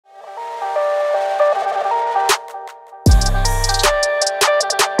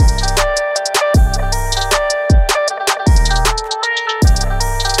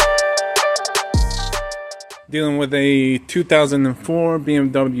Dealing with a 2004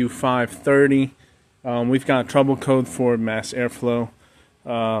 BMW 530. We've got trouble code for mass airflow,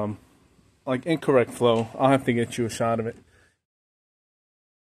 like incorrect flow. I'll have to get you a shot of it.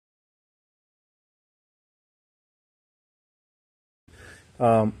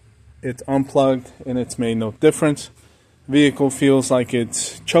 It's unplugged and it's made no difference. Vehicle feels like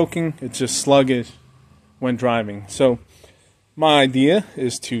it's choking. It's just sluggish when driving. So my idea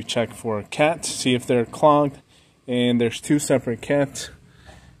is to check for cats, see if they're clogged. And there's two separate cats.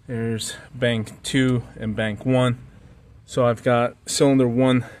 There's bank 2 and bank 1. So I've got cylinder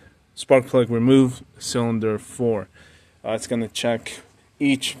 1 spark plug removed, cylinder 4. It's going to check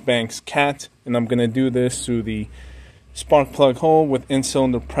each bank's cat, and I'm going to do this through the spark plug hole with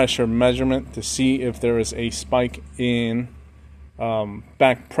in-cylinder pressure measurement to see if there is a spike in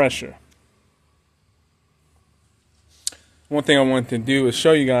back pressure. One thing I wanted to do is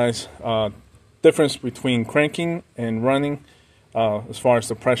show you guys difference between cranking and running as far as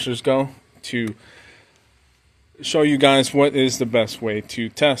the pressures go, to show you guys what is the best way to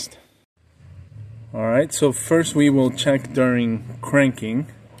test. Alright, so first we will check during cranking.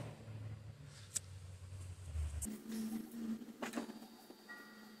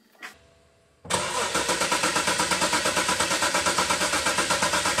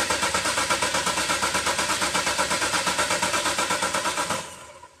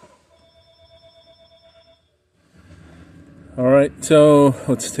 Alright, so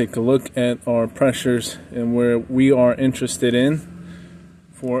let's take a look at our pressures and where we are interested in.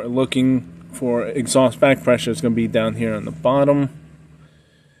 For looking for exhaust back pressure, it's going to be down here on the bottom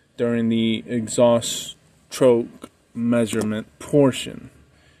during the exhaust stroke measurement portion.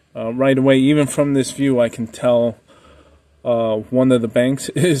 Right away, even from this view, I can tell one of the banks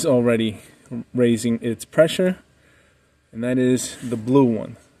is already raising its pressure, and that is the blue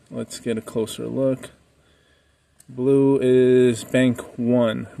one. Let's get a closer look. Blue is bank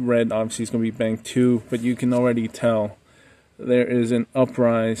 1. Red obviously is going to be bank 2, but you can already tell there is an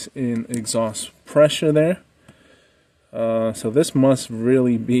uprise in exhaust pressure there. So this must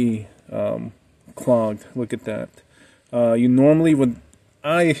really be clogged. Look at that. I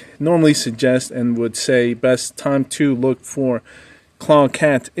normally suggest and would say best time to look for clogged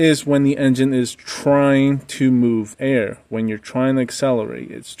cat is when the engine is trying to move air. When you're trying to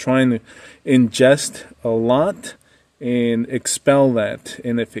accelerate, it's trying to ingest a lot and expel that,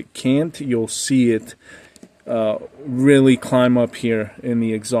 and if it can't, you'll see it really climb up here in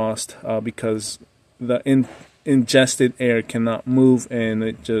the exhaust because the ingested air cannot move, and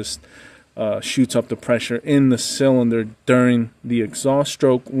it just shoots up the pressure in the cylinder during the exhaust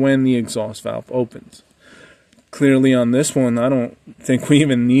stroke when the exhaust valve opens. Clearly on this one, I don't think we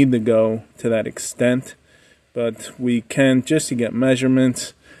even need to go to that extent, but we can just to get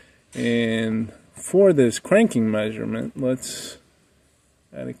measurements. And for this cranking measurement, let's,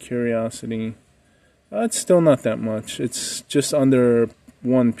 out of curiosity, it's still not that much. It's just under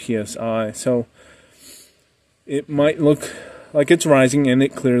 1 psi. So it might look like it's rising, and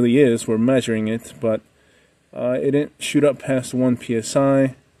it clearly is. We're measuring it, but it didn't shoot up past 1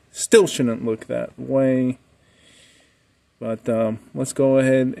 psi. Still shouldn't look that way. But let's go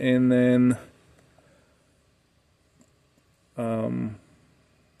ahead and then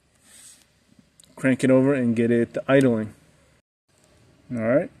crank it over and get it idling.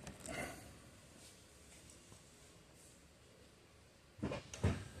 Alright.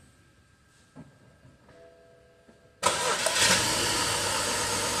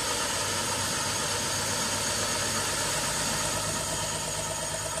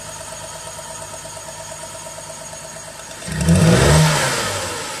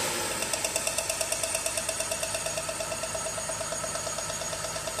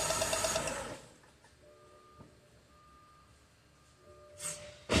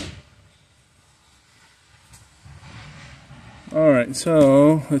 Alright,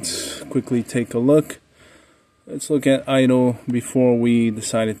 so let's quickly take a look. Let's look at idle before we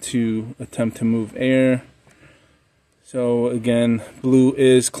decided to attempt to move air. So again, blue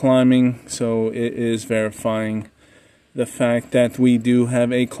is climbing, so it is verifying the fact that we do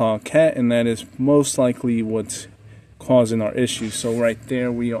have a clogged cat, and that is most likely what's causing our issue. So right there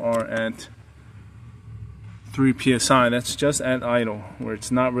we are at 3 psi. That's just at idle, where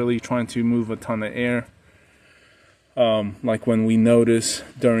it's not really trying to move a ton of air. Like when we notice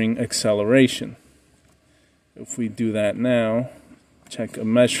during acceleration. If we do that now, check a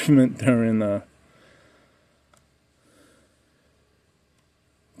measurement during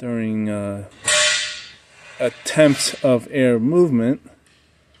attempts of air movement,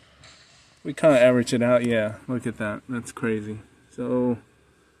 we kind of average it out. Yeah, look at that. That's crazy. So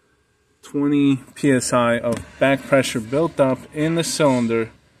 20 psi of back pressure built up in the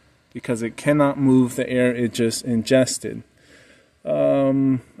cylinder because it cannot move the air it just ingested.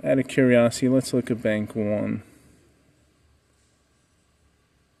 Out of curiosity, let's look at bank 1.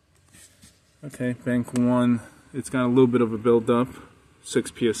 Okay, bank 1, it's got a little bit of a build-up,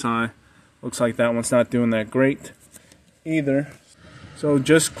 6 psi. Looks like that one's not doing that great either. So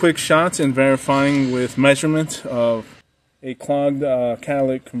just quick shots and verifying with measurement of a clogged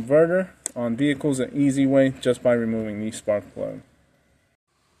catalytic converter on vehicles, an easy way, just by removing the spark plug.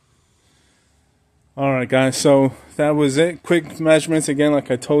 Alright guys, so that was it. Quick measurements again, like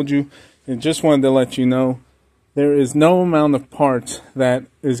I told you, and just wanted to let you know there is no amount of parts that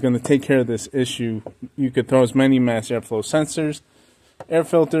is going to take care of this issue. You could throw as many mass airflow sensors, air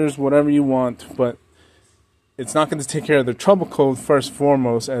filters, whatever you want, but it's not going to take care of the trouble code first and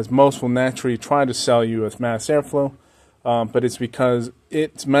foremost, as most will naturally try to sell you as mass airflow, but it's because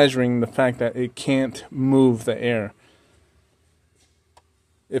it's measuring the fact that it can't move the air.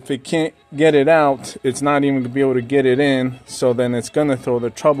 If it can't get it out, it's not even going to be able to get it in, so then it's going to throw the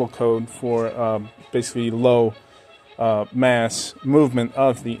trouble code for basically low mass movement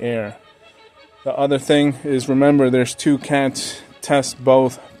of the air. The other thing is, remember, there's 2 cats. Test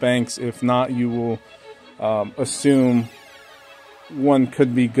both banks. If not, you will assume one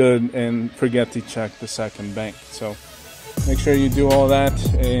could be good and forget to check the second bank. So make sure you do all that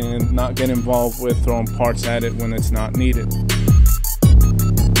and not get involved with throwing parts at it when it's not needed.